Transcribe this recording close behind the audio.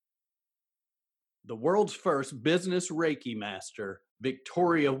The world's first business Reiki master,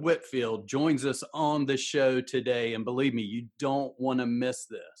 Victoria Whitfield, joins us on the show today. And believe me, you don't want to miss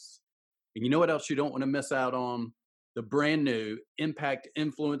this. And you know what else you don't want to miss out on? The brand new Impact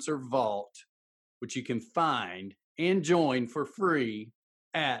Influencer Vault, which you can find and join for free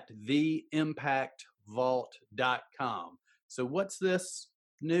at theimpactvault.com. So, what's this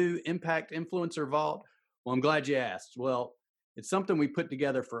new Impact Influencer Vault? Well, I'm glad you asked. Well, it's something we put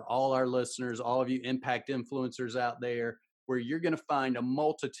together for all our listeners, all of you impact influencers out there, where you're going to find a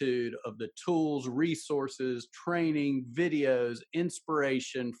multitude of the tools, resources, training, videos,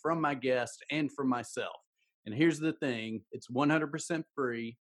 inspiration from my guests and from myself. And here's the thing, it's 100%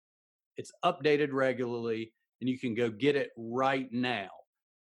 free. It's updated regularly, and you can go get it right now.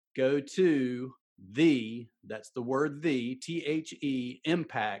 Go to that's the word THE,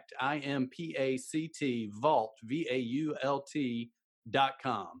 impact, IMPACT, vault, VAULT.com,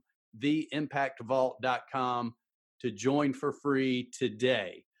 theimpactvault.com to join for free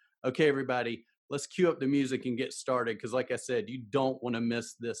today. Okay, everybody, let's cue up the music and get started because, like I said, you don't want to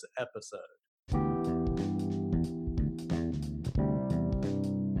miss this episode.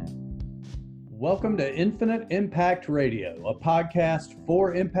 Welcome to Infinite Impact Radio, a podcast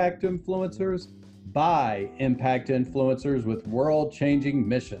for impact influencers by impact influencers with world-changing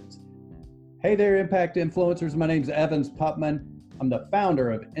missions. Hey there, impact influencers. My name's Evans Putman. I'm the founder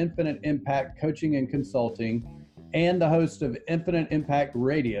of Infinite Impact Coaching and Consulting and the host of Infinite Impact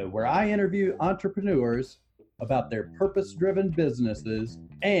Radio, where I interview entrepreneurs about their purpose-driven businesses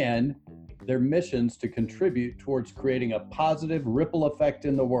and their missions to contribute towards creating a positive ripple effect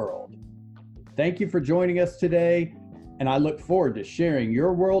in the world. Thank you for joining us today, and I look forward to sharing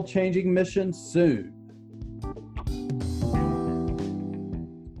your world-changing mission soon.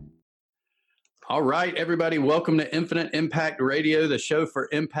 All right, everybody, welcome to Infinite Impact Radio, the show for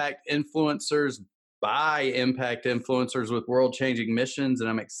impact influencers by impact influencers with world-changing missions. And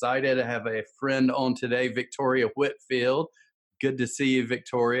I'm excited to have a friend on today, Victoria Whitfield. Good to see you,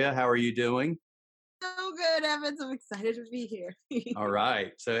 Victoria. How are you doing? So good, Evans. I'm excited to be here. All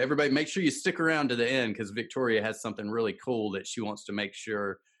right. So everybody, make sure you stick around to the end because Victoria has something really cool that she wants to make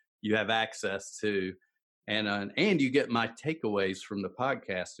sure you have access to. And you get my takeaways from the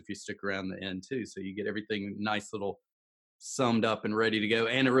podcast if you stick around the end too. So you get everything nice little summed up and ready to go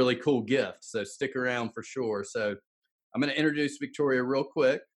and a really cool gift. So stick around for sure. So I'm going to introduce Victoria real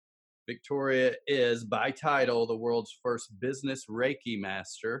quick. Victoria is by title the world's first business Reiki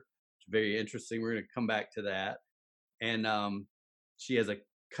master. It's very interesting. We're going to come back to that. And she has a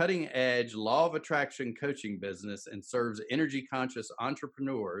cutting edge law of attraction coaching business and serves energy conscious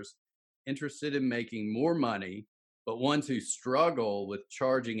entrepreneurs interested in making more money, but ones who struggle with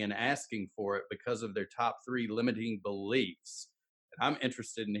charging and asking for it because of their top 3 limiting beliefs. And I'm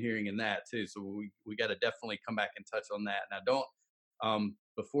interested in hearing in that too. So we got to definitely come back and touch on that. Now,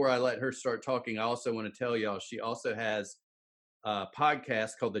 before I let her start talking, I also want to tell y'all, she also has a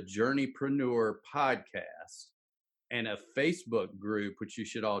podcast called the Journeypreneur Podcast and a Facebook group, which you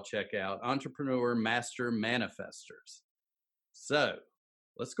should all check out, Entrepreneur Master Manifestors. So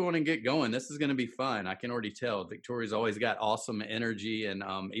let's go on and get going. This is going to be fun. I can already tell Victoria's always got awesome energy. And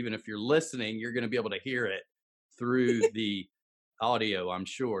even if you're listening, you're going to be able to hear it through the audio, I'm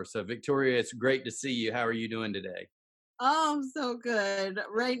sure. So Victoria, it's great to see you. How are you doing today? Oh, I'm so good.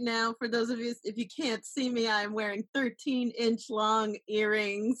 Right now, for those of you, if you can't see me, I'm wearing 13-inch long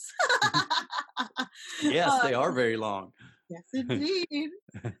earrings. Yes, they are very long. Yes, indeed.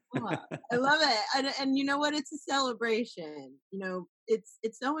 I love it. And you know what? It's a celebration. You know, it's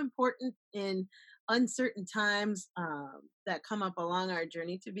so important in uncertain times that come up along our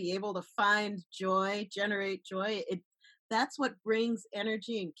journey to be able to find joy, generate joy. That's what brings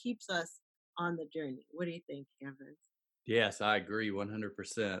energy and keeps us on the journey. What do you think, Evans? Yes, I agree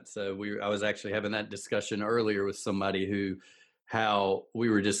 100%. So I was actually having that discussion earlier with somebody how we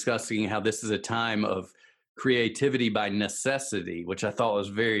were discussing how this is a time of creativity by necessity, which I thought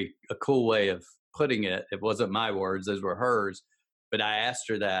was a cool way of putting it. It wasn't my words, those were hers. But I asked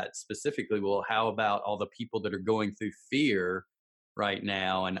her that specifically, well, how about all the people that are going through fear right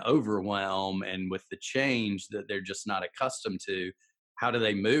now and overwhelm and with the change that they're just not accustomed to? How do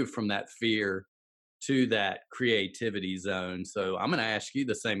they move from that fear to that creativity zone? So I'm going to ask you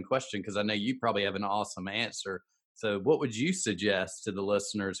the same question because I know you probably have an awesome answer. So what would you suggest to the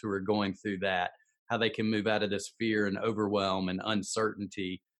listeners who are going through that, how they can move out of this fear and overwhelm and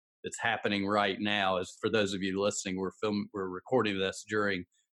uncertainty that's happening right now? As for those of you listening, we're recording this during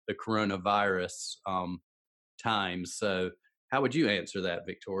the coronavirus times. So how would you answer that,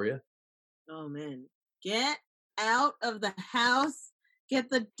 Victoria? Oh man, get out of the house. Get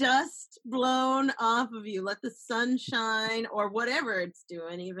the dust blown off of you. Let the sun shine or whatever it's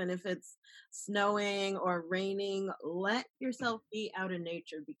doing, even if it's snowing or raining. Let yourself be out in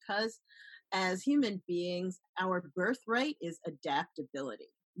nature because as human beings, our birthright is adaptability.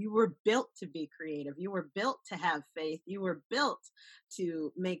 You were built to be creative. You were built to have faith. You were built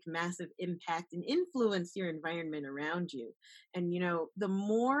to make massive impact and influence your environment around you. And, the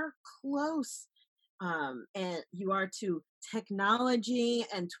more close and you are to technology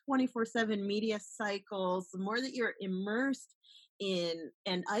and 24/7 media cycles, the more that you're immersed in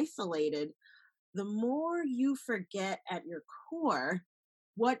and isolated, the more you forget at your core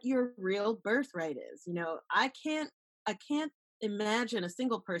what your real birthright is. I can't imagine a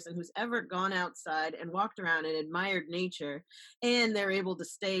single person who's ever gone outside and walked around and admired nature and they're able to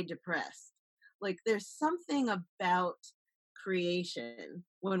stay depressed. Like there's something about creation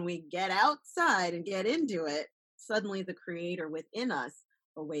when we get outside and get into it, suddenly the creator within us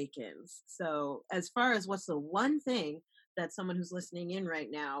awakens. So as far as what's the one thing that someone who's listening in right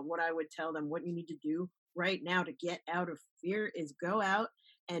now, what I would tell them, what you need to do right now to get out of fear is go out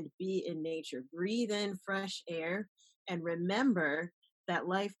and be in nature, breathe in fresh air, and remember that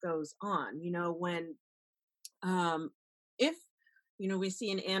life goes on. When if we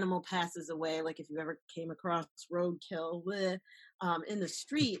see an animal passes away, like if you ever came across roadkill in the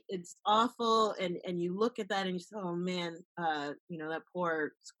street, it's awful, and you look at that and you say, oh man, that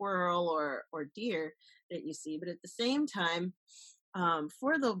poor squirrel or deer that you see. But at the same time,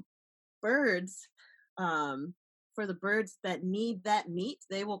 for the birds, for the birds that need that meat,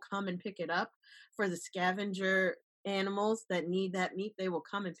 they will come and pick it up. For the scavenger animals that need that meat, they will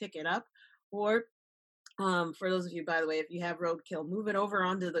come and pick it up. Or for those of you, by the way, if you have roadkill, move it over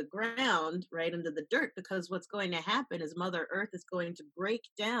onto the ground, right into the dirt, because what's going to happen is Mother Earth is going to break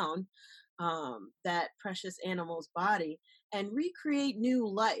down that precious animal's body and recreate new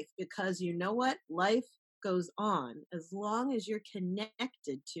life. Because you know what? Life goes on as long as you're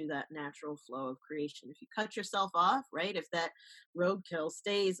connected to that natural flow of creation. If you cut yourself off, right, if that roadkill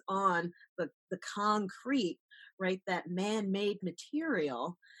stays on the concrete, right, that man-made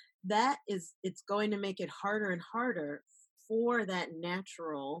material, it's going to make it harder and harder for that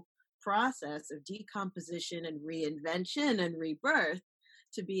natural process of decomposition and reinvention and rebirth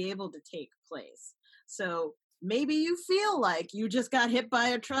to be able to take place. So maybe you feel like you just got hit by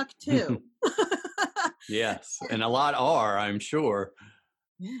a truck too. Yes, and a lot are, I'm sure.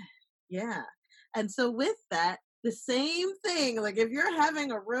 Yeah. And so with that, the same thing, like if you're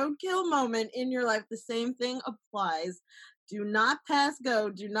having a roadkill moment in your life, the same thing applies. Do not pass go.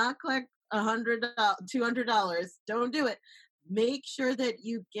 Do not collect $100, $200. Don't do it. Make sure that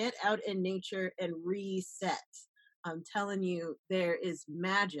you get out in nature and reset. I'm telling you, there is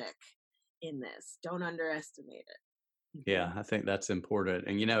magic in this. Don't underestimate it. Yeah, I think that's important.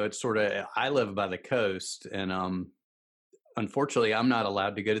 And it's sort of, I live by the coast, and unfortunately I'm not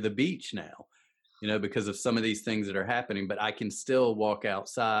allowed to go to the beach now, because of some of these things that are happening, but I can still walk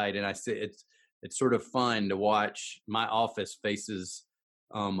outside, and I see it's sort of fun to watch. My office faces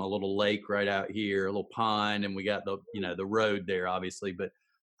a little lake right out here, a little pond, and we got the road there obviously, but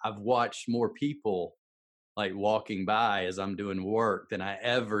I've watched more people like walking by as I'm doing work than I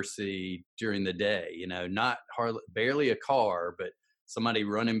ever see during the day. Not hardly, barely a car, but somebody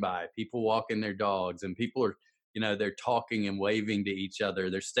running by, people walking their dogs, and people are, they're talking and waving to each other.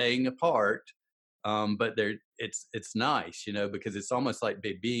 They're staying apart, but it's nice, because it's almost like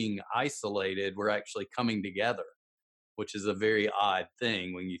being isolated. We're actually coming together, which is a very odd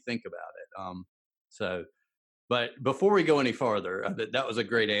thing when you think about it. But before we go any farther, that was a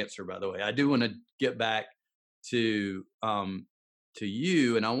great answer, by the way. I do want to get back to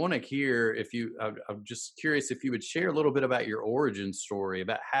you, and I want to hear if you. I'm just curious if you would share a little bit about your origin story,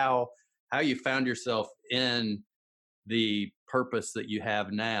 about how you found yourself in the purpose that you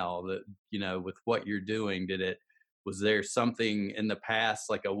have now. That with what you're doing, was there something in the past,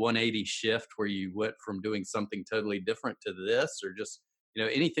 like a 180 shift, where you went from doing something totally different to this, or just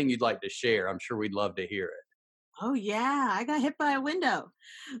anything you'd like to share? I'm sure we'd love to hear it. Oh yeah, I got hit by a window.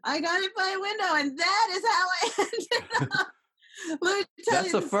 And that is how I ended up. Let me tell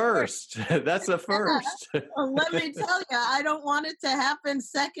That's you a first. That's a first. Well, let me tell you, I don't want it to happen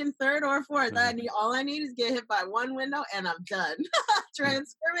second, third, or fourth. All I need is get hit by one window, and I'm done.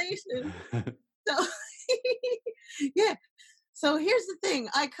 Transformation. So, yeah. So here's the thing.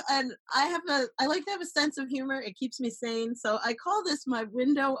 I like to have a sense of humor. It keeps me sane. So I call this my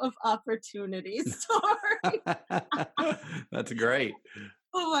window of opportunity story. That's great.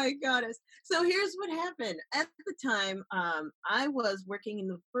 Oh my goodness. So here's what happened. At the time, I was working in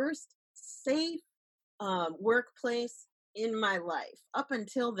the first safe workplace in my life. Up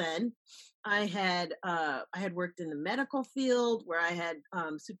until then, I had worked in the medical field where I had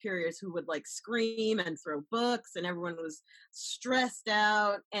superiors who would like scream and throw books, and everyone was stressed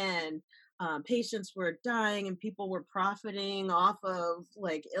out, and patients were dying, and people were profiting off of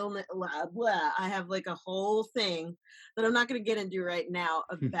like illness. Blah, blah. I have like a whole thing that I'm not going to get into right now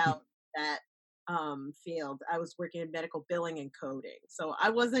about that field. I was working in medical billing and coding. So I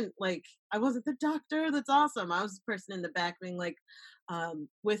wasn't the doctor that's awesome. I was the person in the back being like,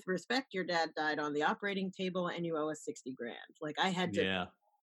 with respect, your dad died on the operating table and you owe us 60 grand. Like I had to Yeah.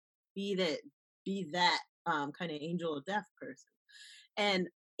 be that kind of angel of death person. And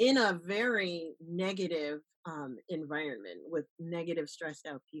in a very negative environment with negative stressed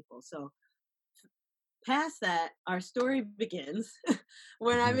out people. So past that, our story begins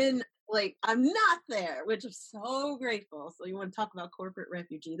when I'm in, like, I'm not there, which I'm so grateful. So, you want to talk about corporate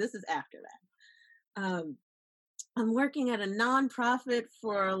refugee? This is after that. I'm working at a nonprofit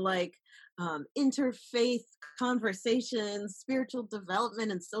for like interfaith conversations, spiritual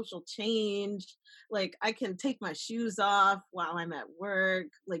development, and social change. Like, I can take my shoes off while I'm at work,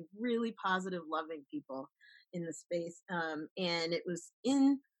 like, really positive, loving people in the space. And it was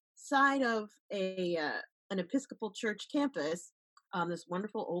inside of an Episcopal church campus. This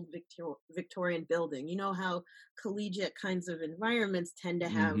wonderful old Victorian building. You know how collegiate kinds of environments tend to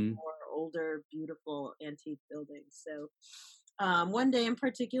have Hmm. more older, beautiful antique buildings. So one day in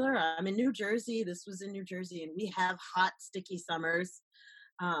particular, I'm in New Jersey. This was in New Jersey, and we have hot, sticky summers.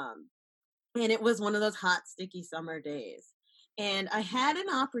 Um, and it was one of those hot, sticky summer days. And I had an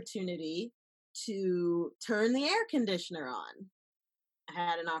opportunity to turn the air conditioner on. I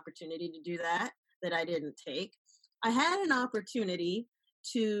had an opportunity to do that I didn't take. I had an opportunity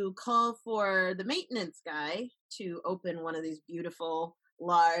to call for the maintenance guy to open one of these beautiful,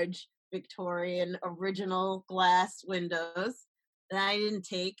 large, Victorian original glass windows that I didn't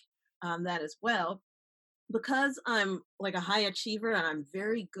take that as well. Because I'm like a high achiever and I'm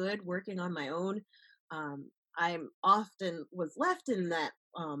very good working on my own, I'm often was left in that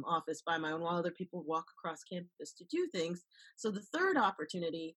office by my own while other people walk across campus to do things. So the third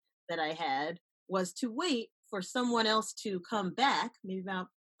opportunity that I had was to wait for someone else to come back, maybe about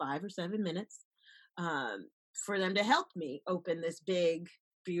 5 or 7 minutes, um, for them to help me open this big,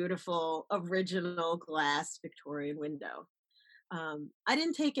 beautiful, original glass Victorian window. I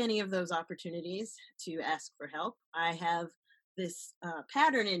didn't take any of those opportunities to ask for help. I have this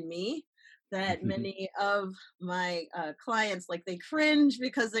pattern in me that many of my clients, like, they cringe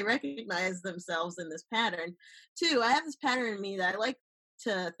because they recognize themselves in this pattern too. I have this pattern in me that I like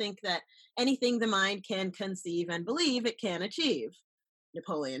to think that anything the mind can conceive and believe it can achieve.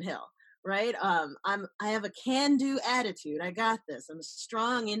 Napoleon Hill, right? I have a can do attitude. I got this. I'm a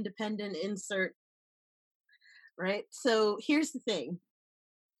strong, independent, insert, right? So here's the thing,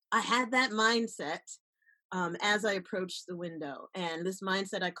 I had that mindset as I approached the window. And this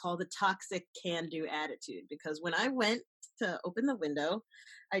mindset I call the toxic can do attitude, because when I went to open the window,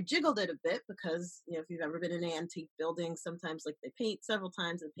 I jiggled it a bit because, if you've ever been in an antique building, sometimes like they paint several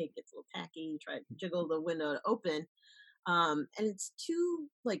times and the paint gets a little tacky. You try to jiggle the window to open. And it's two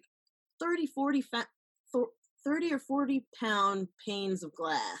like 30, 40, 30 or 40-pound panes of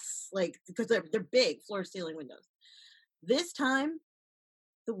glass, like, because they're big floor ceiling windows. This time,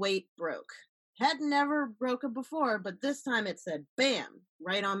 the weight broke. Had never broken before, but this time it said bam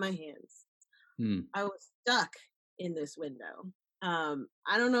right on my hands. Hmm. I was stuck in this window.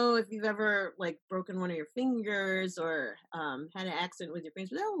 I don't know if you've ever like broken one of your fingers or had an accident with your fingers,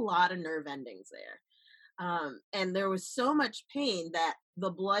 but there are a lot of nerve endings there. And there was so much pain that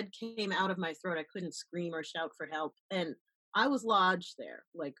the blood came out of my throat. I couldn't scream or shout for help. And I was lodged there,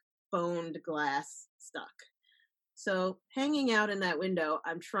 like boned glass stuck. So hanging out in that window,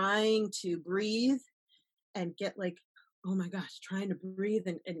 I'm trying to breathe and get like, oh my gosh, trying to breathe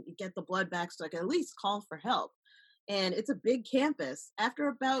and get the blood back so I can at least call for help. And it's a big campus. After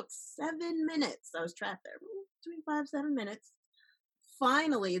about 7 minutes, I was trapped there, between 5, 7 minutes.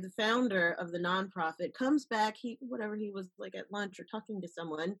 Finally, the founder of the nonprofit comes back. Whatever, he was like at lunch or talking to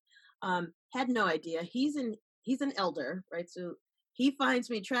someone. Had no idea. He's an elder, right? So he finds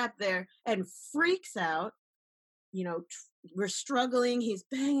me trapped there and freaks out. We're struggling. He's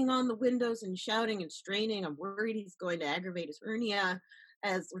banging on the windows and shouting and straining. I'm worried he's going to aggravate his hernia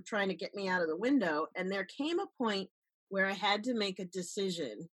as we're trying to get me out of the window. And there came a point where I had to make a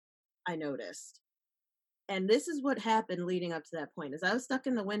decision, I noticed. And this is what happened leading up to that point. As I was stuck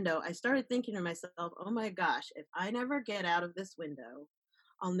in the window, I started thinking to myself, oh my gosh, if I never get out of this window,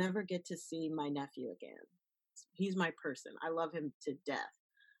 I'll never get to see my nephew again. He's my person. I love him to death.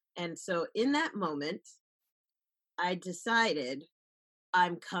 And so in that moment, I decided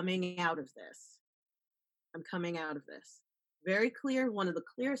I'm coming out of this. I'm coming out of this. Very clear, one of the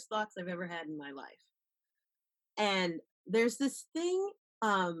clearest thoughts I've ever had in my life. And there's this thing,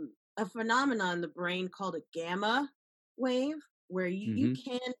 a phenomenon in the brain called a gamma wave, where you Hmm.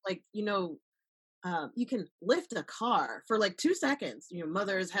 can, like, you can lift a car for like 2 seconds.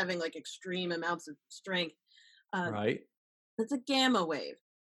 Mother is having like extreme amounts of strength. Um, Right. it's a gamma wave.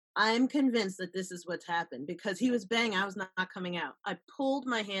 I'm convinced that this is what's happened because he was bang. I was not coming out. I pulled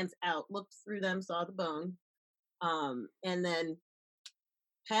my hands out, looked through them, saw the bone, and then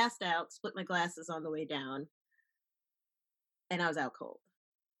passed out, split my glasses on the way down, and I was out cold.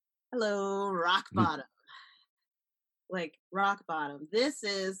 Hello, rock bottom. Like rock bottom. This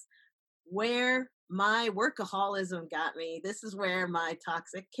is where my workaholism got me. This is where my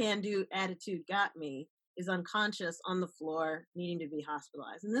toxic can do attitude got me, is unconscious on the floor, needing to be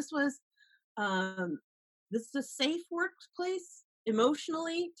hospitalized. And um this is a safe workplace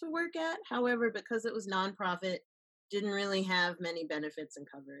emotionally to work at. However, because it was nonprofit, didn't really have many benefits and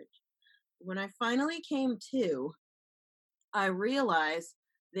coverage. When I finally came to, I realized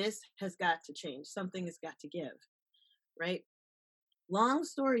this has got to change. Something has got to give, right? Long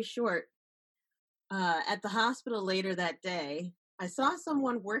story short, at the hospital later that day, I saw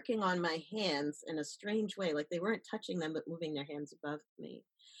someone working on my hands in a strange way, like they weren't touching them, but moving their hands above me.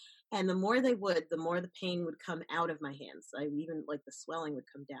 And the more they would, the more the pain would come out of my hands. I even, like, the swelling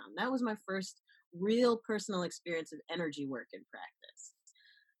would come down. That was my first real personal experience of energy work in practice.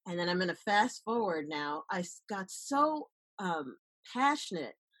 And then I'm going to fast forward now. Got so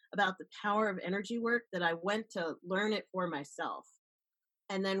passionate about the power of energy work that I went to learn it for myself.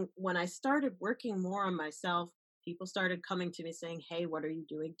 And then when I started working more on myself, people started coming to me saying, "Hey, what are you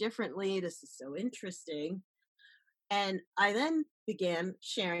doing differently? This is so interesting." And I then began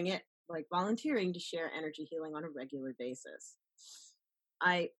sharing it, like volunteering to share energy healing on a regular basis.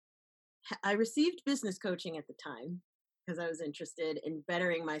 I I received business coaching at the time because I was interested in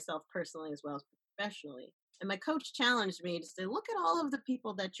bettering myself personally as well as professionally. And my coach challenged me to say, look at all of the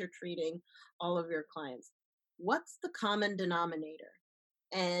people that you're treating, all of your clients. What's the common denominator?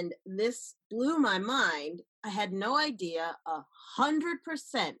 And this blew my mind. I had no idea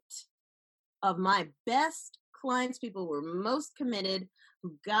 100% of my best clients, people who were most committed,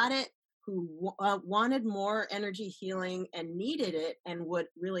 who got it, who wanted more energy healing and needed it and would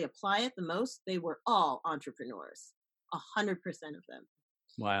really apply it the most, they were all entrepreneurs, 100% of them.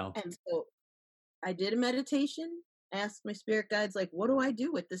 Wow. And so I did a meditation, asked my spirit guides, like, what do I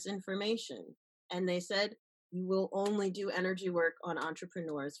do with this information? And they said, you will only do energy work on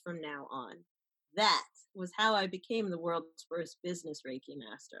entrepreneurs from now on. That was how I became the world's first business Reiki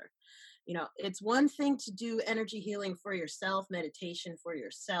master. It's one thing to do energy healing for yourself, meditation for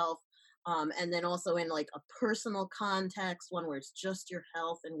yourself, and then also in like a personal context, one where it's just your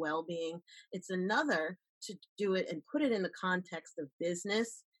health and well-being. It's another to do it and put it in the context of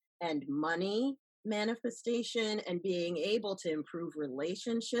business and money manifestation and being able to improve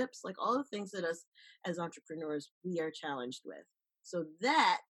relationships, like all the things that us as entrepreneurs we are challenged with. So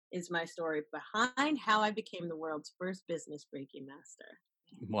that is my story behind how I became the world's first business Reiki master.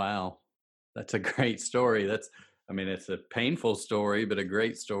 Wow. That's a great story. I mean, it's a painful story, but a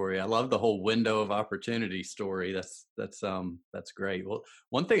great story. I love the whole window of opportunity story. That's great. Well,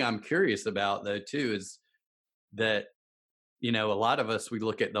 one thing I'm curious about though too is that, a lot of us, we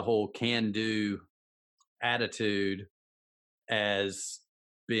look at the whole can do attitude as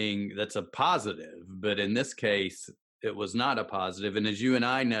being that's a positive, but in this case, it was not a positive. And as you and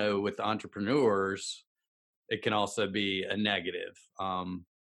I know, with entrepreneurs, it can also be a negative,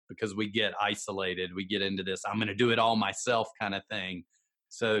 because we get isolated. We get into this, I'm going to do it all myself kind of thing.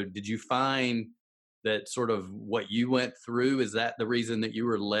 So, did you find that sort of what you went through, is that the reason that you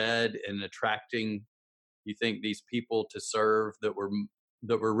were led in attracting, you think, these people to serve that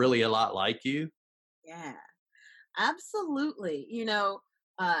were really a lot like you? Yeah, absolutely.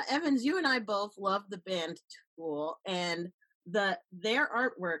 Evans, you and I both love the band Tool, and their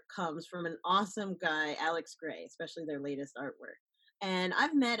artwork comes from an awesome guy, Alex Gray, especially their latest artwork. And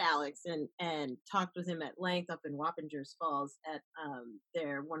I've met Alex and talked with him at length up in Wappingers Falls at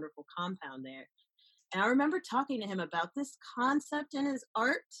their wonderful compound there. And I remember talking to him about this concept in his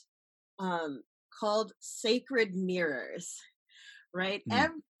art, um, called sacred mirrors, right? Hmm.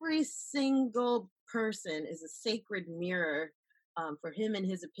 Every single person is a sacred mirror, for him and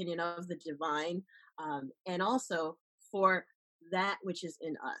his opinion of the divine, and also for that which is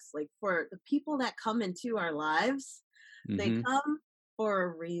in us. Like for the people that come into our lives, they Hmm. come for a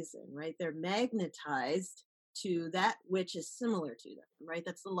reason, right? They're magnetized to that which is similar to them, right?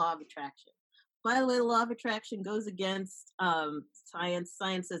 That's the law of attraction. by the way, the law of attraction goes against science.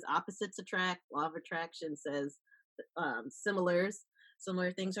 Science says opposites attract. Law of attraction says similar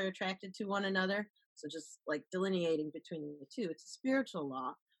things are attracted to one another. So just like delineating between the two, it's a spiritual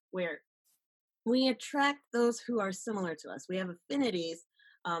law where we attract those who are similar to us. We have affinities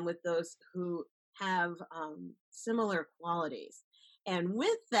with those who have similar qualities. And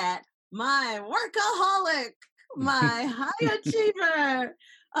with that, my workaholic, my high achiever,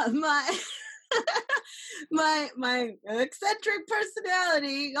 my my eccentric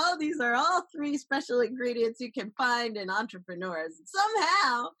personality, all these are all three special ingredients you can find in entrepreneurs.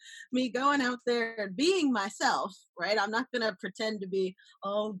 Somehow me going out there and being myself, right? I'm not gonna pretend to be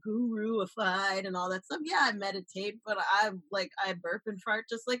all guru-ified and all that stuff. Yeah, I meditate, but I'm like I burp and fart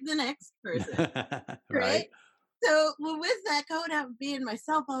just like the next person, Right. right? So with that, going out and being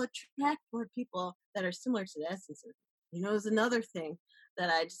myself, I'll attract more people that are similar to the essence of me. Is another thing that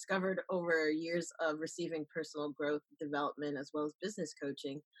I discovered over years of receiving personal growth development as well as business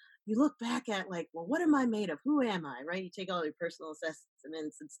coaching. You look back at like, well, what am I made of? Who am I? Right? You take all your personal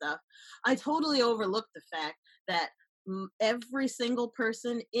assessments and stuff. I totally overlooked the fact that every single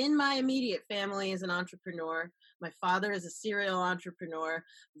person in my immediate family is an entrepreneur. My father is a serial entrepreneur.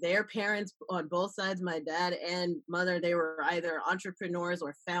 Their parents on both sides, my dad and mother, they were either entrepreneurs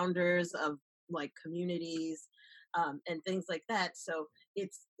or founders of like communities and things like that. So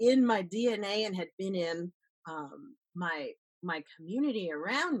it's in my DNA and had been in my community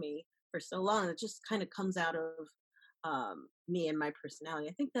around me for so long. It just kind of comes out of me and my personality.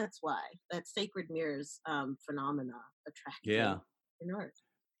 I think that's why that sacred mirrors phenomena Yeah. attracting entrepreneurs.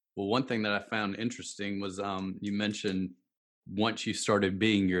 Well, one thing that I found interesting was you mentioned once you started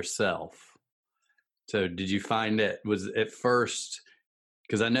being yourself. So did you find it was at first,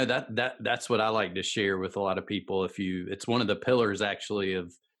 because I know that's what I like to share with a lot of people. It's one of the pillars actually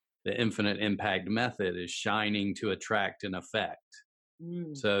of the infinite impact method is shining to attract an effect.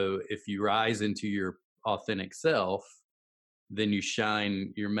 Mm. So if you rise into your authentic self, then you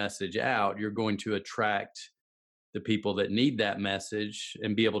shine your message out, you're going to attract the people that need that message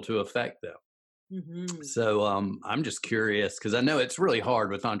and be able to affect them. Mm-hmm. So I'm just curious because I know it's really hard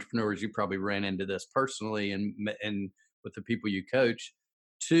with entrepreneurs. You probably ran into this personally, and with the people you coach,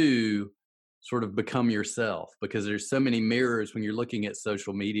 to sort of become yourself because there's so many mirrors when you're looking at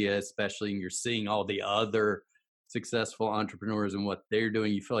social media, especially, and you're seeing all the other successful entrepreneurs and what they're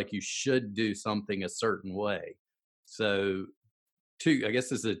doing. You feel like you should do something a certain way. So, I guess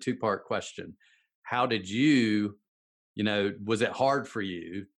this is a two-part question. How did you was it hard for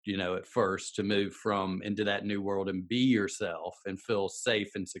you, at first to move from into that new world and be yourself and feel safe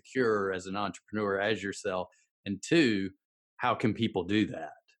and secure as an entrepreneur as yourself? And two, how can people do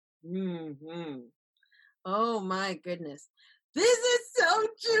that? Mm-hmm. Oh my goodness. This is so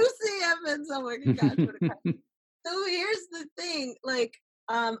juicy, Evans. Oh my gosh, what a question. So here's the thing, like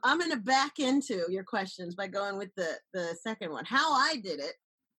I'm gonna back into your questions by going with the second one. How I did it,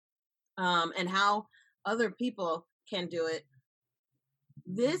 and how other people can do it.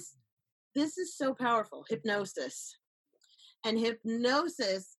 This is so powerful. Hypnosis. And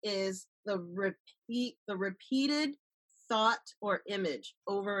hypnosis is the repeated thought or image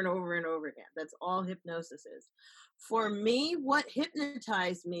over and over and over again. That's all hypnosis is. For me, what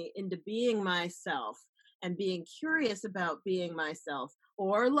hypnotized me into being myself and being curious about being myself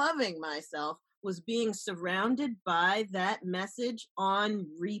or loving myself was being surrounded by that message on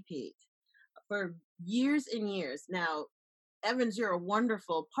repeat for years and years. Now, Evans, you're a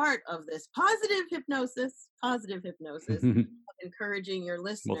wonderful part of this positive hypnosis, encouraging your Well,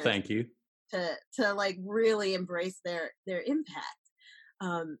 listeners thank you. to like really embrace their impact,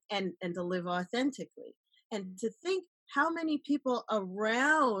 and to live authentically, and to think how many people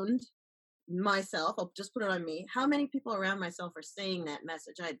around myself, I'll just put it on me, how many people around myself are saying that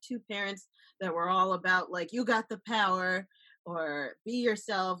message. I had two parents that were all about like, you got the power, or be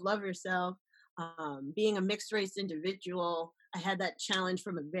yourself, love yourself. Being a mixed race individual, I had that challenge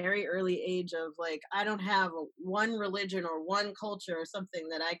from a very early age of like, I don't have one religion or one culture or something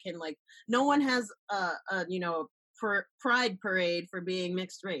that I can like, no one has pride parade for being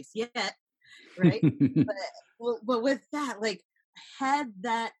mixed race yet, right? But with that, like, I had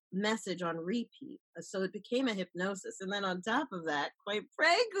that message on repeat, so it became a hypnosis. And then on top of that, quite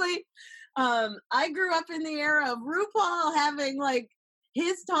frankly, I grew up in the era of RuPaul having like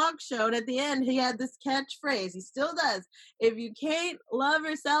his talk show, and at the end he had this catchphrase. He still does: "If you can't love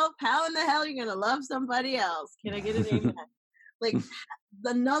yourself, how in the hell are you gonna love somebody else?" Can I get an amen? Like,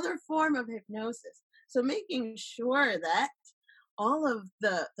 another form of hypnosis. So making sure that all of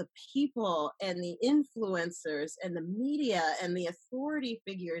the people and the influencers and the media and the authority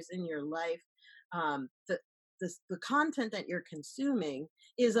figures in your life the content that you're consuming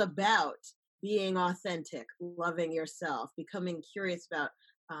is about being authentic, loving yourself, becoming curious about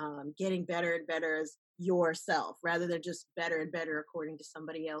getting better and better as yourself rather than just better and better according to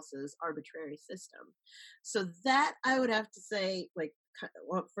somebody else's arbitrary system. So that I would have to say, like,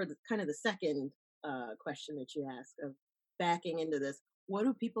 well, for the kind of the second question that you asked of backing into this, what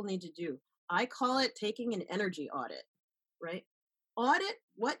do people need to do? I call it taking an energy audit, right? Audit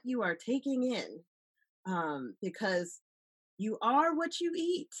what you are taking in, because you are what you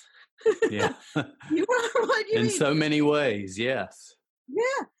eat. Yeah. You are what you In eat. so many ways, yes.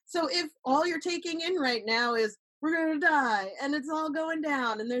 Yeah. So if all you're taking in right now is we're gonna die and it's all going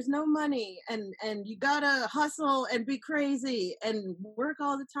down and there's no money and you gotta hustle and be crazy and work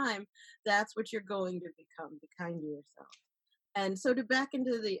all the time, that's what you're going to become. Be kind to yourself. And so to back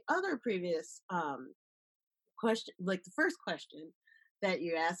into the other previous question, like the first question that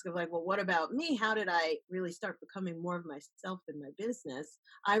you ask of like, well, what about me? How did I really start becoming more of myself in my business?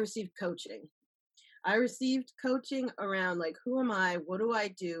 I received coaching. I received coaching around like, who am I? What do I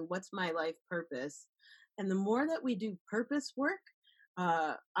do? What's my life purpose? And the more that we do purpose work,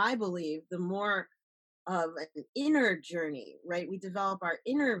 I believe the more of an inner journey, right? We develop our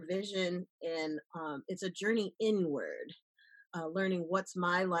inner vision, and it's a journey inward, learning what's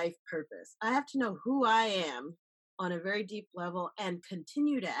my life purpose. I have to know who I am on a very deep level and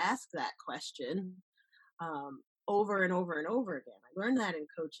continue to ask that question over and over and over again. I learned that in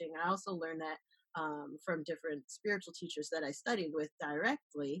coaching. I also learned that from different spiritual teachers that I studied with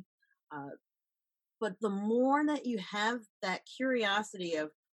directly. Uh, but the more that you have that curiosity of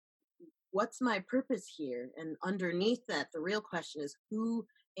what's my purpose here, and underneath that, the real question is, who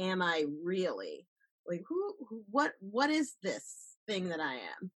am I really? Like, what is this thing that I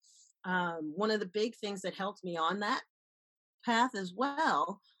am? One of the big things that helped me on that path as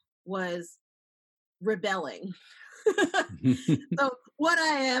well was rebelling. So what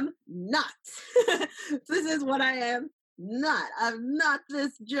I am not. This is what I am not. I'm not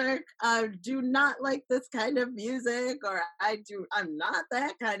this jerk. I do not like this kind of music, or I'm not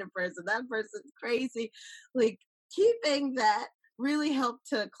that kind of person. That person's crazy. Like, keeping that really helped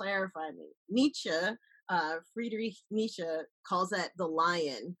to clarify me. Nietzsche, Friedrich Nietzsche calls that the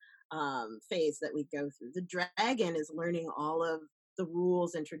lion phase that we go through. The dragon is learning all of the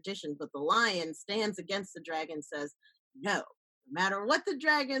rules and tradition, but the lion stands against the dragon, says, no, no matter what the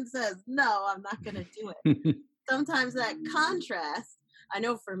dragon says, no, I'm not going to do it. Sometimes that contrast, I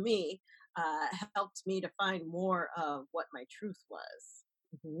know for me, helped me to find more of what my truth was.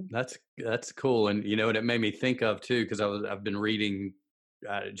 That's cool. And you know what it made me think of too, because I've been reading,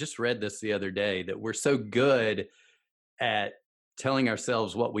 I just read this the other day, that we're so good at telling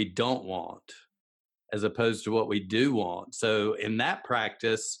ourselves what we don't want as opposed to what we do want. So in that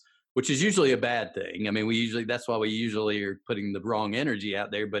practice, which is usually a bad thing, I mean, that's why we usually are putting the wrong energy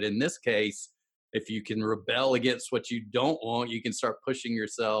out there. But in this case, if you can rebel against what you don't want, you can start pushing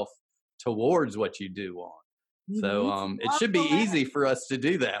yourself towards what you do want. So it should be easy for us to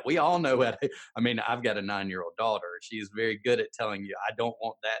do that. We all know how to, I mean, I've got a 9-year-old daughter. She's very good at telling you, I don't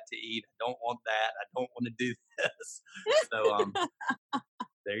want that to eat. I don't want that. I don't want to do this. So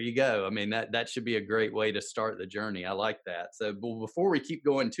there you go. I mean, that should be a great way to start the journey. I like that. So before we keep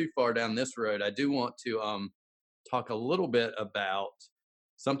going too far down this road, I do want to talk a little bit about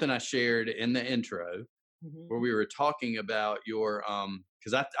something I shared in the intro, where we were talking about your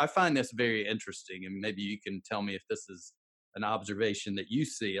because I find this very interesting, and maybe you can tell me if this is an observation that you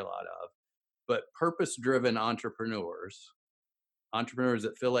see a lot of. But purpose-driven entrepreneurs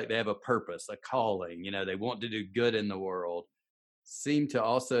that feel like they have a purpose, a calling, they want to do good in the world, seem to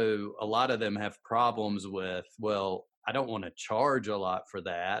also, a lot of them have problems with, well, I don't want to charge a lot for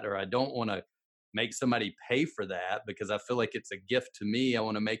that, or I don't want to make somebody pay for that because I feel like it's a gift to me. I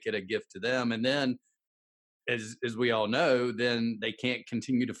want to make it a gift to them. And then as we all know, then they can't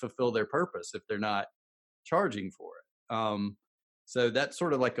continue to fulfill their purpose if they're not charging for it. So that's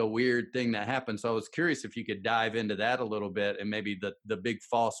sort of like a weird thing that happens. So I was curious if you could dive into that a little bit, and maybe the big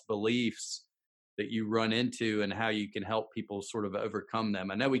false beliefs that you run into and how you can help people sort of overcome them.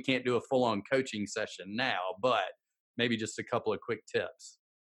 I know we can't do a full-on coaching session now, but maybe just a couple of quick tips.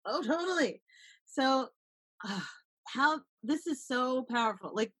 Oh, totally. So how this is so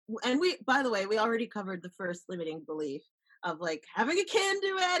powerful. Like, and by the way, we already covered the first limiting belief of like having a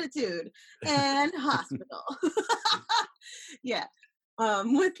can-do attitude and hospital. Yeah.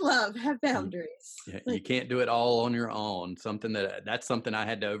 With love, have boundaries. Yeah, you can't do it all on your own. That's something I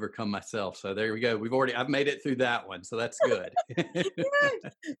had to overcome myself. So there we go. I've made it through that one. So that's good.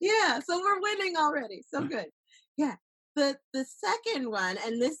 Yeah. So we're winning already. So good. Yeah. The second one,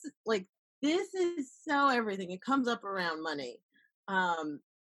 and this, like, this is so everything. It comes up around money. Um,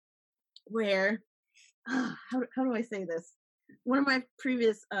 where how do I say this? One of my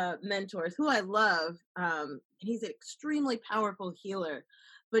previous mentors, who I love, and he's an extremely powerful healer,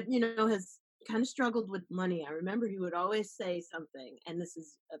 but has kind of struggled with money. I remember he would always say something, and this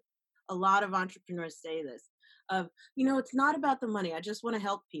is a lot of entrepreneurs say this of, it's not about the money. I just want to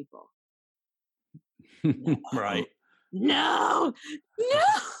help people. No, Right. no, no.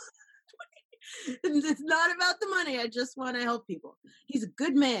 It's not about the money. I just want to help people. He's a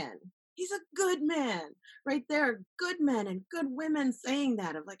good man. He's a good man. Right there, good men and good women saying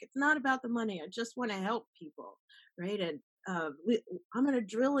that of like, it's not about the money. I just want to help people. Right. And I'm going to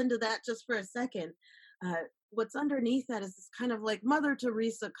drill into that just for a second. What's underneath that is this kind of like Mother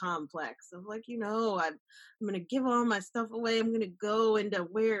Teresa complex of like, I'm going to give all my stuff away. I'm going to go into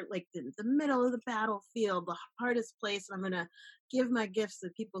where like the middle of the battlefield, the hardest place. And I'm going to give my gifts to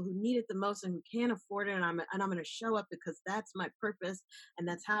people who need it the most and who can't afford it. And I'm going to show up because that's my purpose. And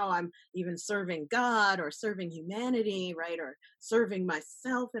that's how I'm even serving God or serving humanity, right? Or serving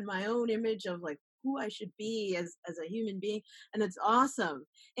myself in my own image of like who I should be as a human being. And it's awesome.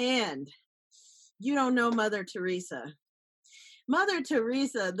 And you don't know Mother Teresa. Mother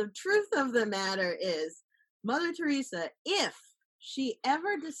Teresa, the truth of the matter is, Mother Teresa, if she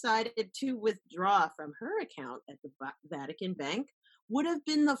ever decided to withdraw from her account at the Vatican Bank, would have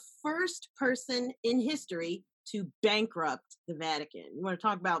been the first person in history to bankrupt the Vatican. You want to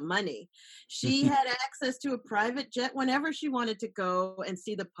talk about money? She had access to a private jet whenever she wanted to go and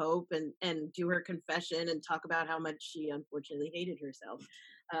see the Pope and do her confession and talk about how much she unfortunately hated herself,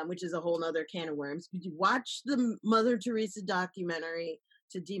 which is a whole nother can of worms. You watch the Mother Teresa documentary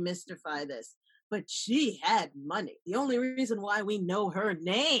to demystify this. But she had money. The only reason why we know her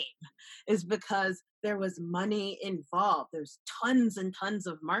name is because there was money involved. There's tons and tons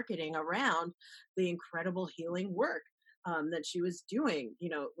of marketing around the incredible healing work that she was doing,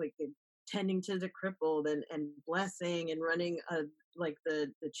 like tending to the crippled and blessing and running like the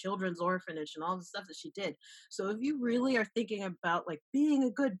children's orphanage and all the stuff that she did. So if you really are thinking about like being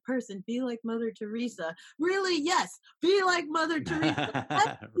a good person, be like Mother Teresa. Really, yes, be like Mother Teresa.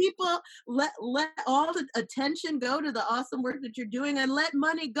 Let people let all the attention go to the awesome work that you're doing, and let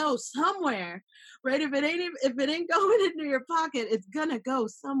money go somewhere, right? If it ain't going into your pocket, it's gonna go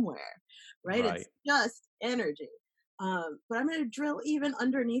somewhere, right? Right. It's just energy. But I'm going to drill even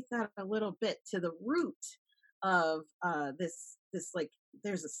underneath that a little bit to the root of this like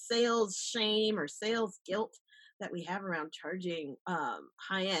there's a sales shame or sales guilt that we have around charging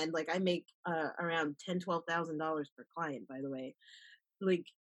high end. Like I make around $10,000-$12,000 per client, by the way. Like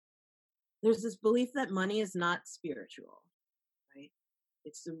there's this belief that money is not spiritual, right?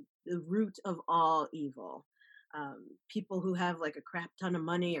 It's the root of all evil. People who have like a crap ton of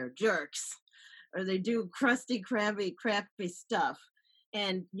money are jerks, or they do crusty, crappy stuff.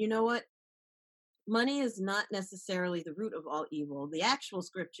 And you know what? Money is not necessarily the root of all evil. The actual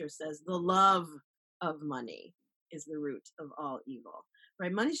scripture says the love of money is the root of all evil,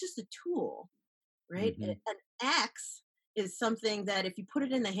 right? Money's just a tool, right? Mm-hmm. An axe is something that if you put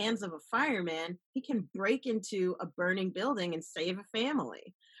it in the hands of a fireman, he can break into a burning building and save a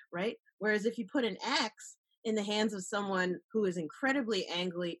family, right? Whereas if you put an axe in the hands of someone who is incredibly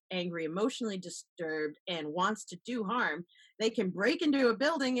angry, emotionally disturbed, and wants to do harm, they can break into a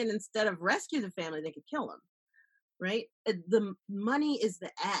building and instead of rescue the family, they could kill them, right? The money is the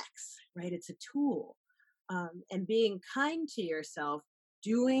axe, right? It's a tool. And being kind to yourself,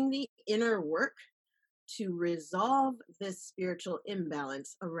 doing the inner work to resolve this spiritual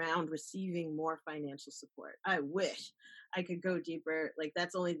imbalance around receiving more financial support. I wish I could go deeper. Like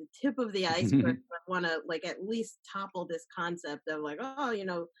that's only the tip of the iceberg. I want to like at least topple this concept of like, oh,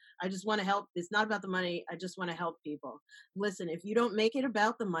 I just want to help. It's not about the money. I just want to help people. Listen, if you don't make it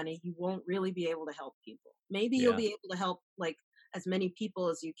about the money, you won't really be able to help people. Maybe you'll be able to help like as many people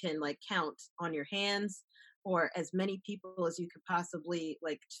as you can like count on your hands, or as many people as you could possibly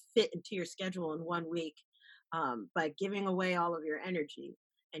like fit into your schedule in 1 week, by giving away all of your energy.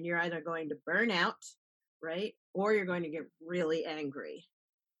 And you're either going to burn out, right? Or you're going to get really angry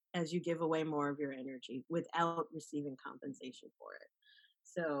as you give away more of your energy without receiving compensation for it.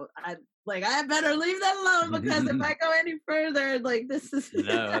 So I better leave that alone, because if I go any further, like this is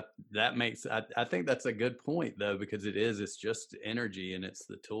No, that makes I think that's a good point though, because it's just energy and it's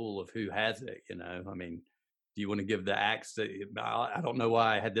the tool of who has it, I mean, do you want to give the axe to, I don't know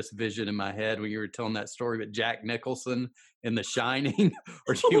why I had this vision in my head when you were telling that story with Jack Nicholson in The Shining,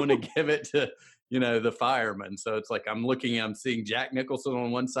 or do you want to give it to, the fireman? So it's like I'm seeing Jack Nicholson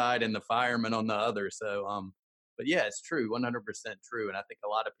on one side and the fireman on the other. So But yeah, it's true, 100% true. And I think a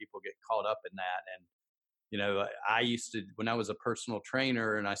lot of people get caught up in that. And I used to, when I was a personal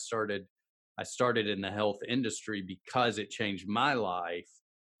trainer and I started in the health industry because it changed my life.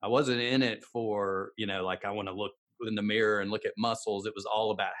 I wasn't in it for, like I want to look in the mirror and look at muscles. It was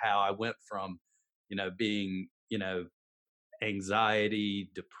all about how I went from, being, anxiety,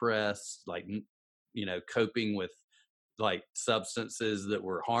 depressed, like, coping with like substances that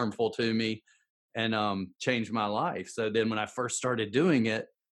were harmful to me, and changed my life. So then when I first started doing it,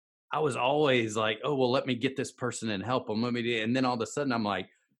 I was always like, oh, well, let me get this person and help them. And then all of a sudden I'm like,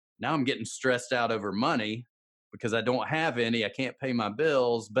 now I'm getting stressed out over money because I don't have any. I can't pay my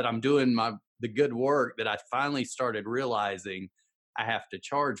bills, but I'm doing the good work that I finally started realizing I have to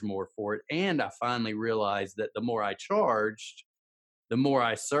charge more for it. And I finally realized that the more I charged, the more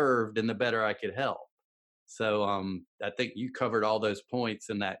I served and the better I could help. So I think you covered all those points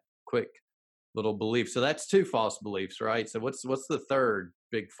in that quick little belief. So that's two false beliefs, right? So what's the third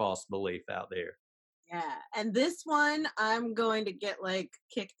big false belief out there? Yeah. And this one I'm going to get like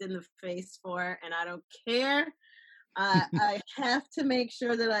kicked in the face for, and I don't care. I have to make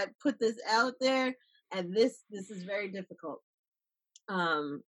sure that I put this out there, and this is very difficult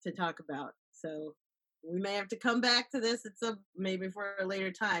to talk about. So we may have to come back to this. It's maybe for a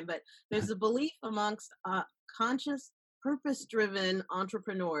later time, but there's a belief amongst conscious, purpose-driven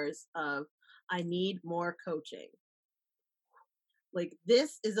entrepreneurs of I need more coaching. Like,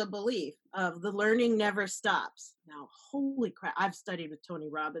 this is a belief of the learning never stops. Now, holy crap, I've studied with Tony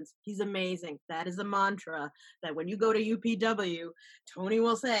Robbins. He's amazing. That is a mantra that when you go to UPW, Tony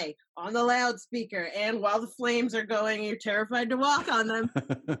will say on the loudspeaker, and while the flames are going, you're terrified to walk on them,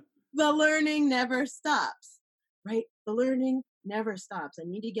 the learning never stops, right? The learning never stops. I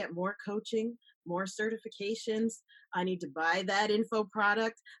need to get more coaching, more certifications. I need to buy that info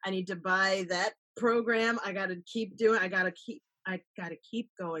product. I need to buy that program. I got to keep doing, I got to keep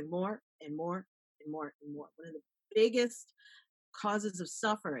going more and more and more and more. One of the biggest causes of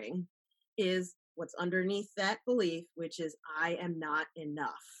suffering is what's underneath that belief, which is I am not enough.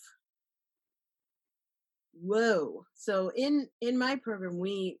 Whoa. So in my program,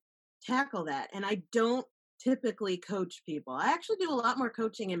 we tackle that. And I don't typically coach people. I actually do a lot more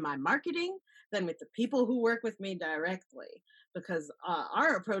coaching in my marketing than with the people who work with me directly, because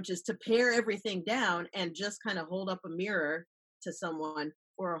our approach is to pare everything down and just kind of hold up a mirror to someone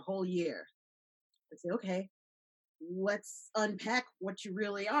for a whole year and say, okay, let's unpack what you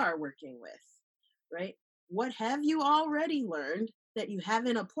really are working with, right? What have you already learned that you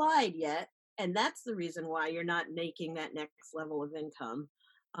haven't applied yet? And that's the reason why you're not making that next level of income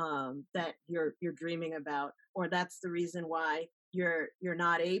that you're dreaming about, or that's the reason why you're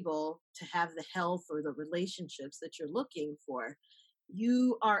not able to have the health or the relationships that you're looking for.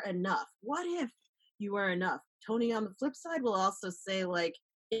 You are enough. What if you are enough? Tony, on the flip side, will also say, like,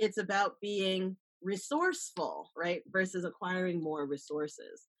 it's about being resourceful, right? Versus acquiring more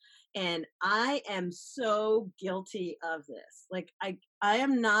resources. And I am so guilty of this. Like, I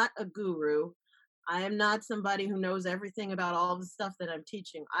am not a guru. I am not somebody who knows everything about all the stuff that I'm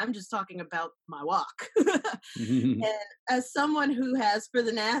teaching. I'm just talking about my walk. And as someone who has, for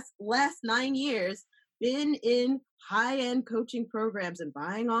the last 9 years, been in high-end coaching programs and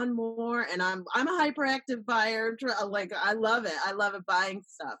buying on more, and I'm a hyperactive buyer. Like, I love it. I love it, buying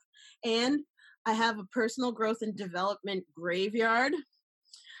stuff. And I have a personal growth and development graveyard.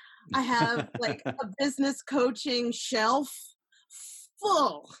 I have like a business coaching shelf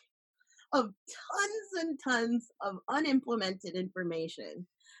full of tons and tons of unimplemented information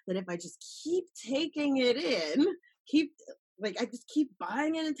that if I just keep taking it in, I just keep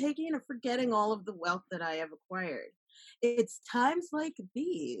buying it and taking it and forgetting all of the wealth that I have acquired. It's times like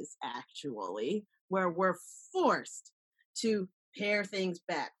these, actually, where we're forced to pare things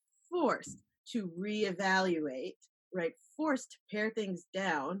back, forced to reevaluate, right? Forced to pare things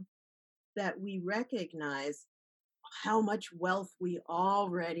down, that we recognize how much wealth we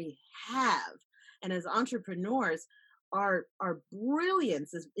already have. And as entrepreneurs, our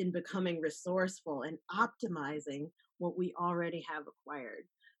brilliance is in becoming resourceful and optimizing what we already have acquired.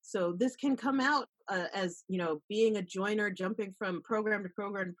 So this can come out as, being a joiner, jumping from program to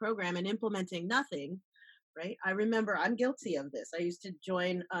program to program and implementing nothing, right? I remember, I'm guilty of this. I used to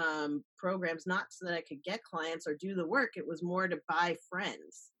join programs not so that I could get clients or do the work. It was more to buy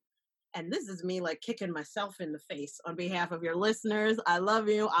friends. And this is me like kicking myself in the face on behalf of your listeners. I love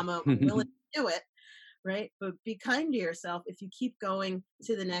you. I'm willing to do it, right? But be kind to yourself. If you keep going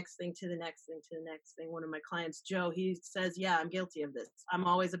to the next thing, to the next thing, to the next thing. One of my clients, Joe, he says, yeah, I'm guilty of this. I'm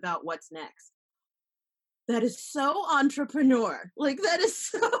always about what's next. That is so entrepreneur. Like, that is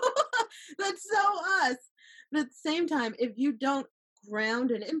so, that's so us. But at the same time, if you don't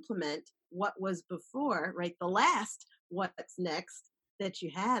ground and implement what was before, right? The last what's next that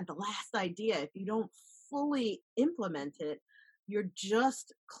you had, the last idea, if you don't fully implement it, you're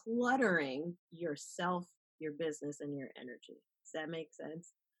just cluttering yourself, your business, and your energy. Does that make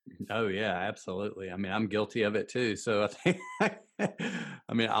sense? Oh yeah, absolutely. I mean, I'm guilty of it too. So I think,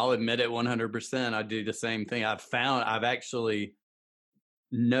 I mean, I'll admit it 100%. I do the same thing. I've actually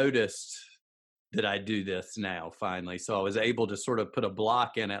noticed that I do this now finally. So I was able to sort of put a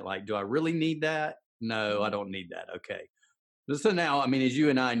block in it. Like, do I really need that? No, I Mhm. don't need that. Okay. So now, I mean, as you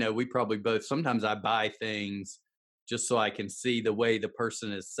and I know, we probably both, sometimes I buy things just so I can see the way the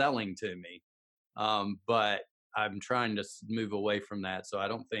person is selling to me. But I'm trying to move away from that. So I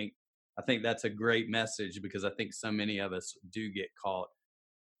think that's a great message because I think so many of us do get caught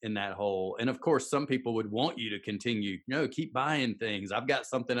in that hole. And of course, some people would want you to continue, no, keep buying things. I've got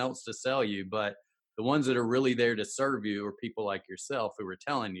something else to sell you. But the ones that are really there to serve you are people like yourself who are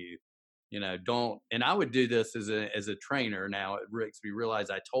telling you, don't. And I would do this as a trainer. Now it makes me realize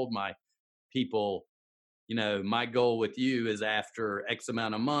I told my people, my goal with you is after X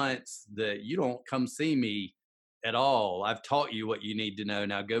amount of months that you don't come see me at all. I've taught you what you need to know.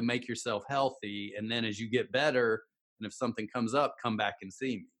 Now go make yourself healthy. And then as you get better, and if something comes up, come back and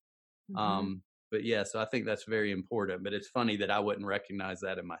see me. Mhm. But yeah, so I think that's very important. But it's funny that I wouldn't recognize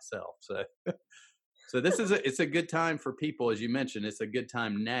that in myself. So, so it's a good time for people, as you mentioned. It's a good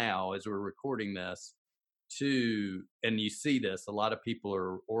time now as we're recording this and you see this. A lot of people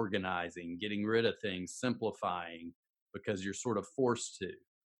are organizing, getting rid of things, simplifying because you're sort of forced to.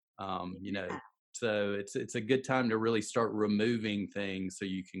 Um, you know, Yeah. so it's a good time to really start removing things so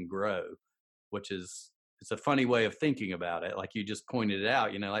you can grow, which is it's a funny way of thinking about it. Like you just pointed it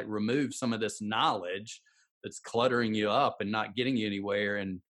out, like remove some of this knowledge that's cluttering you up and not getting you anywhere,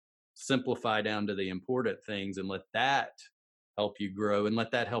 and simplify down to the important things and let that help you grow and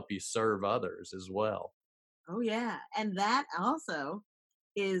let that help you serve others as well. Oh, yeah. And that also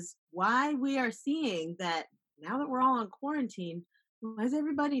is why we are seeing that now that we're all on quarantine, why is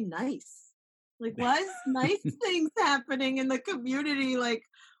everybody nice? Like, why is nice things happening in the community? Like,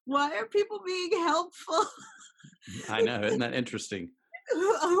 why are people being helpful? I know, isn't that interesting?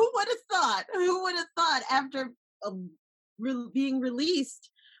 Who would have thought? Who would have thought after being released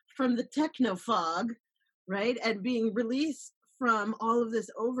from the techno fog, right, and being released from all of this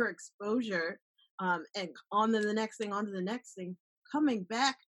overexposure, and on to the next thing, on to the next thing, coming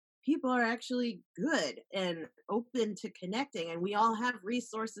back, people are actually good and open to connecting, and we all have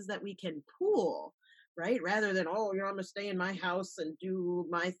resources that we can pool. Right, rather than, oh, I'm gonna stay in my house and do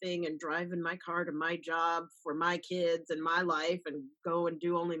my thing and drive in my car to my job for my kids and my life and go and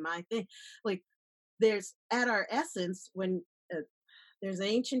do only my thing. Like, there's at our essence when there's an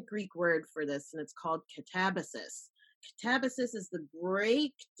ancient Greek word for this, and it's called katabasis. Katabasis is the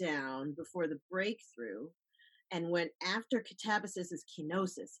breakdown before the breakthrough, and when after katabasis is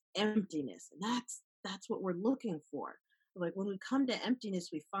kenosis, emptiness, and that's what we're looking for. Like when we come to emptiness,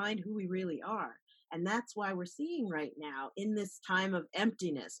 we find who we really are, and that's why we're seeing right now in this time of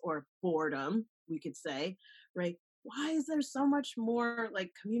emptiness or boredom, we could say, right? Why is there so much more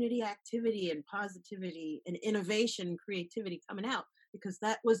like community activity and positivity and innovation and creativity coming out? Because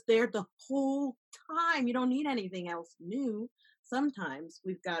that was there the whole time. You don't need anything else new. Sometimes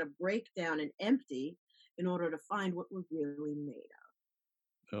we've got to break down and empty in order to find what we're really made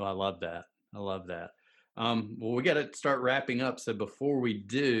Oh, I love that. I love that. Well, we got to start wrapping up. So before we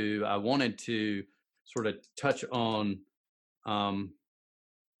do, I wanted to sort of touch on um,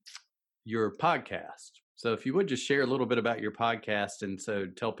 your podcast. So if you would just share a little bit about your podcast, and so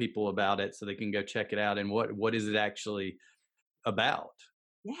tell people about it so they can go check it out, and what is it actually about?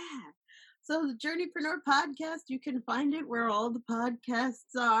 of. Yeah. So the Journeypreneur podcast, you can find it where all the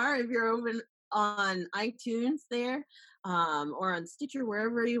podcasts are. If you're over on iTunes there, or on Stitcher,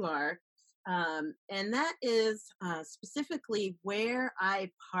 wherever you are. And that is specifically where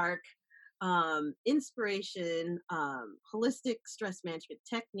I park inspiration, holistic stress management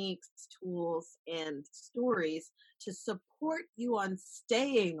techniques, tools, and stories to support you on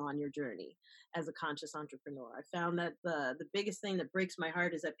staying on your journey as a conscious entrepreneur. I found that the biggest thing that breaks my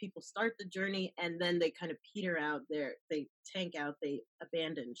heart is that people start the journey and then they kind of peter out there, they tank out, they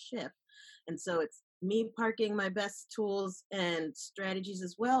abandon ship. And so it's me parking my best tools and strategies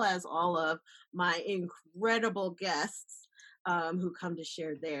as well as all of my incredible guests who come to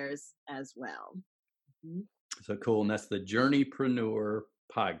share theirs as well. Mhm. So cool, and that's the Journeypreneur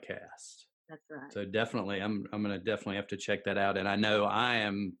podcast. That's right. So definitely, I'm going to definitely have to check that out. And I know I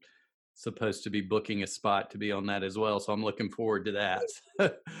am supposed to be booking a spot to be on that as well. So I'm looking forward to that.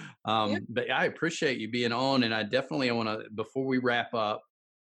 Yeah. But I appreciate you being on, and I definitely want to, before we wrap up,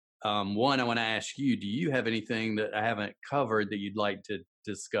 one, I want to ask you, do you have anything that I haven't covered that you'd like to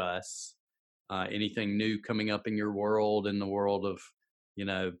discuss? Anything new coming up in your world, in the world of, you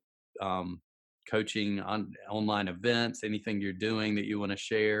know, um, coaching on online events, anything you're doing that you want to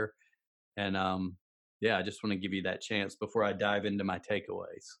share? And yeah, I just want to give you that chance before I dive into my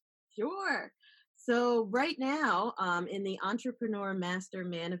takeaways. Sure. So right now, in the Entrepreneur Master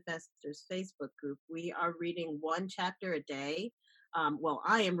Manifestors Facebook group, we are reading one chapter a day. Well,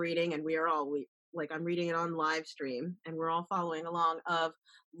 I am reading, and we are all like I'm reading it on live stream, and we're all following along. Of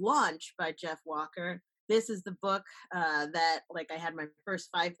Launch by Jeff Walker. This is the book that, like, I had my first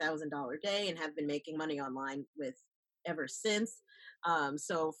 $5,000 day and have been making money online with ever since.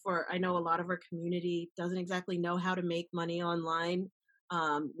 So for I know a lot of our community doesn't exactly know how to make money online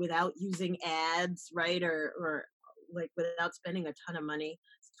without using ads, right? Or like without spending a ton of money.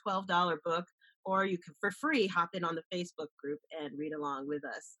 It's a $12 book, or you can for free hop in on the Facebook group and read along with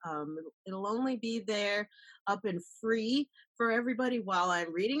us. It'll only be there up and free for everybody while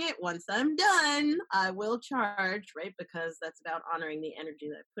I'm reading it. Once I'm done, I will charge, right? Because that's about honoring the energy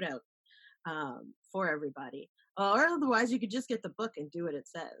that I put out for everybody. Or otherwise, you could just get the book and do what it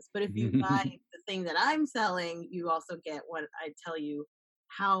says. But if you buy the thing that I'm selling, you also get what I tell you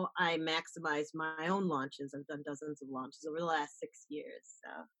how I maximize my own launches. I've done dozens of launches over the last 6 years. So,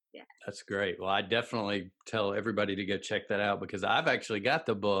 yeah. That's great. Well, I definitely tell everybody to go check that out because I've actually got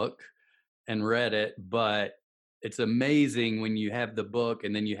the book and read it, but it's amazing when you have the book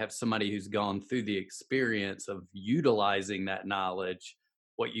and then you have somebody who's gone through the experience of utilizing that knowledge,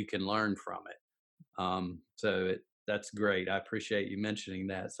 what you can learn from it. That's great. I appreciate you mentioning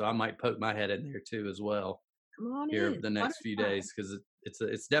that. So I might poke my head in there too as well Come on here in. over the next few Wonderful. days because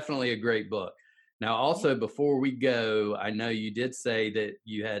it's definitely a great book. Now, Yeah. also before we go, I know you did say that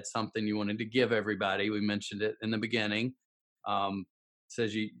you had something you wanted to give everybody. We mentioned it in the beginning.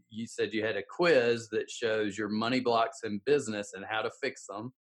 Says you said you had a quiz that shows your money blocks in business and how to fix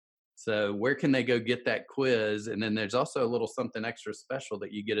them. So where can they go get that quiz? And then there's also a little something extra special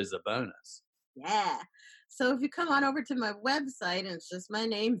that you get as a bonus. Yeah. So if you come on over to my website, and it's just my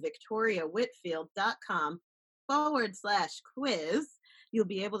name, victoriawhitfield.com/quiz, you'll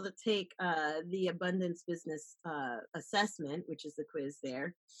be able to take the Abundance Business Assessment, which is the quiz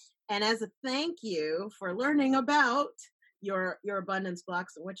there. And as a thank you for learning about your abundance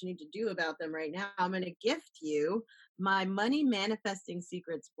blocks and what you need to do about them right now, I'm going to gift you my Money Manifesting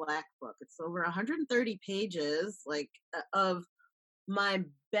Secrets Black Book. It's over 130 pages, like of my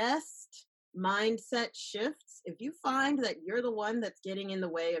best mindset shifts. If you find that you're the one that's getting in the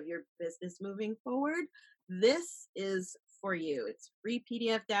way of your business moving forward, this is for you. It's free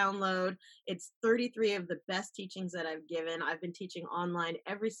PDF download. It's 33 of the best teachings that I've given. I've been teaching online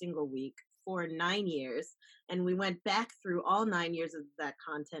every single week for 9 years, and we went back through all 9 years of that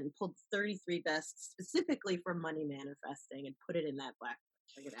content and pulled 33 best specifically for money manifesting and put it in that black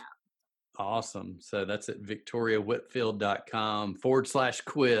book. Check it out. Awesome. So that's at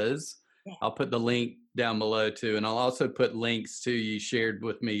victoriawhitfield.com/quiz. Yeah. I'll put the link down below too. And I'll also put links to, you shared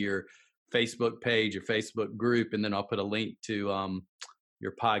with me your Facebook page, your Facebook group, and then I'll put a link to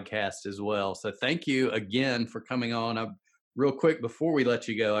your podcast as well. So thank you again for coming on. Real quick, before we let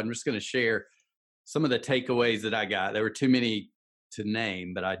you go, I'm just going to share some of the takeaways that I got. There were too many to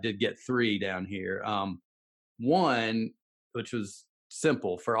name, but I did get 3 down here. One, which was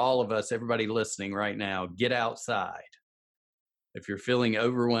simple for all of us, everybody listening right now: get outside. If you're feeling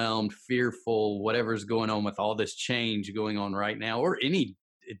overwhelmed, fearful, whatever's going on with all this change going on right now, or any,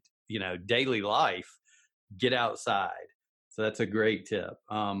 daily life, get outside. So that's a great tip.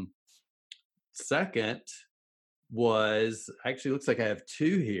 Second was, actually looks like I have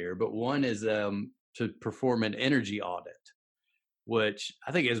 2 here, but one is to perform an energy audit, which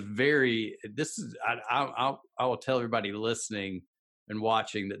I think is I will tell everybody listening and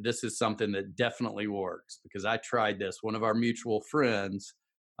watching that this is something that definitely works, because I tried this. One of our mutual friends,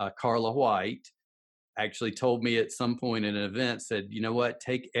 Carla White, actually told me at some point in an event, said, you know what,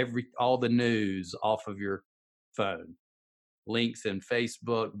 take all the news off of your phone, links in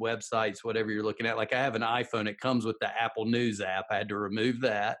Facebook, websites, whatever you're looking at. Like, I have an iPhone, it comes with the Apple News app. I had to remove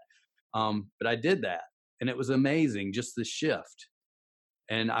that. But I did that, and it was amazing, just the shift.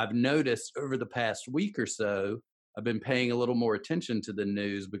 And I've noticed over the past week or so, I've been paying a little more attention to the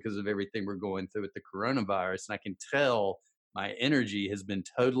news because of everything we're going through with the coronavirus. And I can tell my energy has been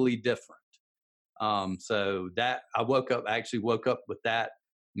totally different. So that I actually woke up with that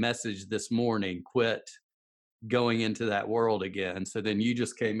message this morning: quit going into that world again. So then you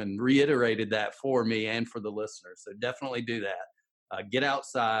just came and reiterated that for me and for the listeners. So definitely do that. Get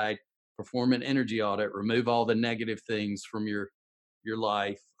outside, perform an energy audit, remove all the negative things from your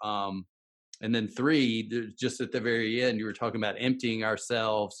life. And then three, just at the very end, you were talking about emptying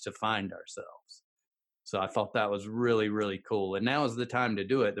ourselves to find ourselves. So I thought that was really, really cool. And now is the time to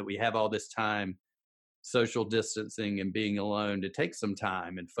do it, that we have all this time, social distancing and being alone, to take some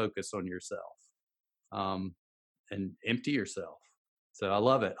time and focus on yourself, and empty yourself. So I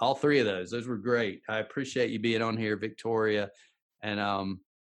love it. All three of those were great. I appreciate you being on here, Victoria. And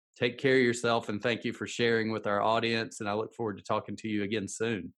take care of yourself. And thank you for sharing with our audience. And I look forward to talking to you again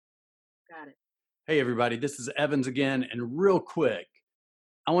soon. Got it. Hey, everybody, this is Evans again. And real quick,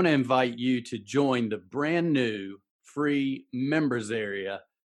 I want to invite you to join the brand new free members area,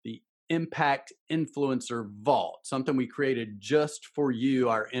 the Impact Influencer Vault, something we created just for you,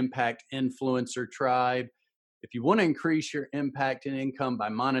 our Impact Influencer tribe. If you want to increase your impact and income by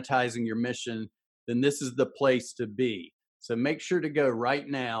monetizing your mission, then this is the place to be. So make sure to go right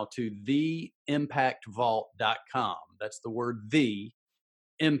now to theimpactvault.com. That's the word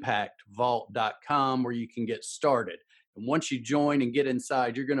theimpactvault.com, where you can get started. And once you join and get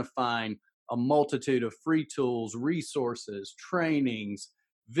inside, you're going to find a multitude of free tools, resources, trainings,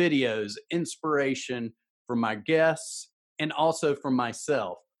 videos, inspiration from my guests, and also from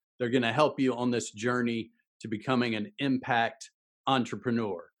myself. They're going to help you on this journey to becoming an impact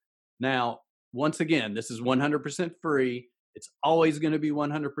entrepreneur. Now, once again, this is 100% free. It's always going to be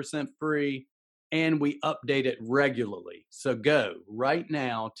 100% free, and we update it regularly. So go right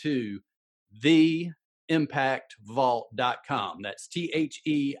now to theimpactvault.com. That's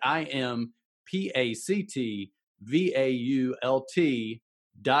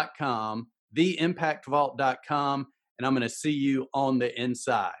theimpactvault.com, theimpactvault.com, and I'm going to see you on the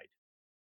inside.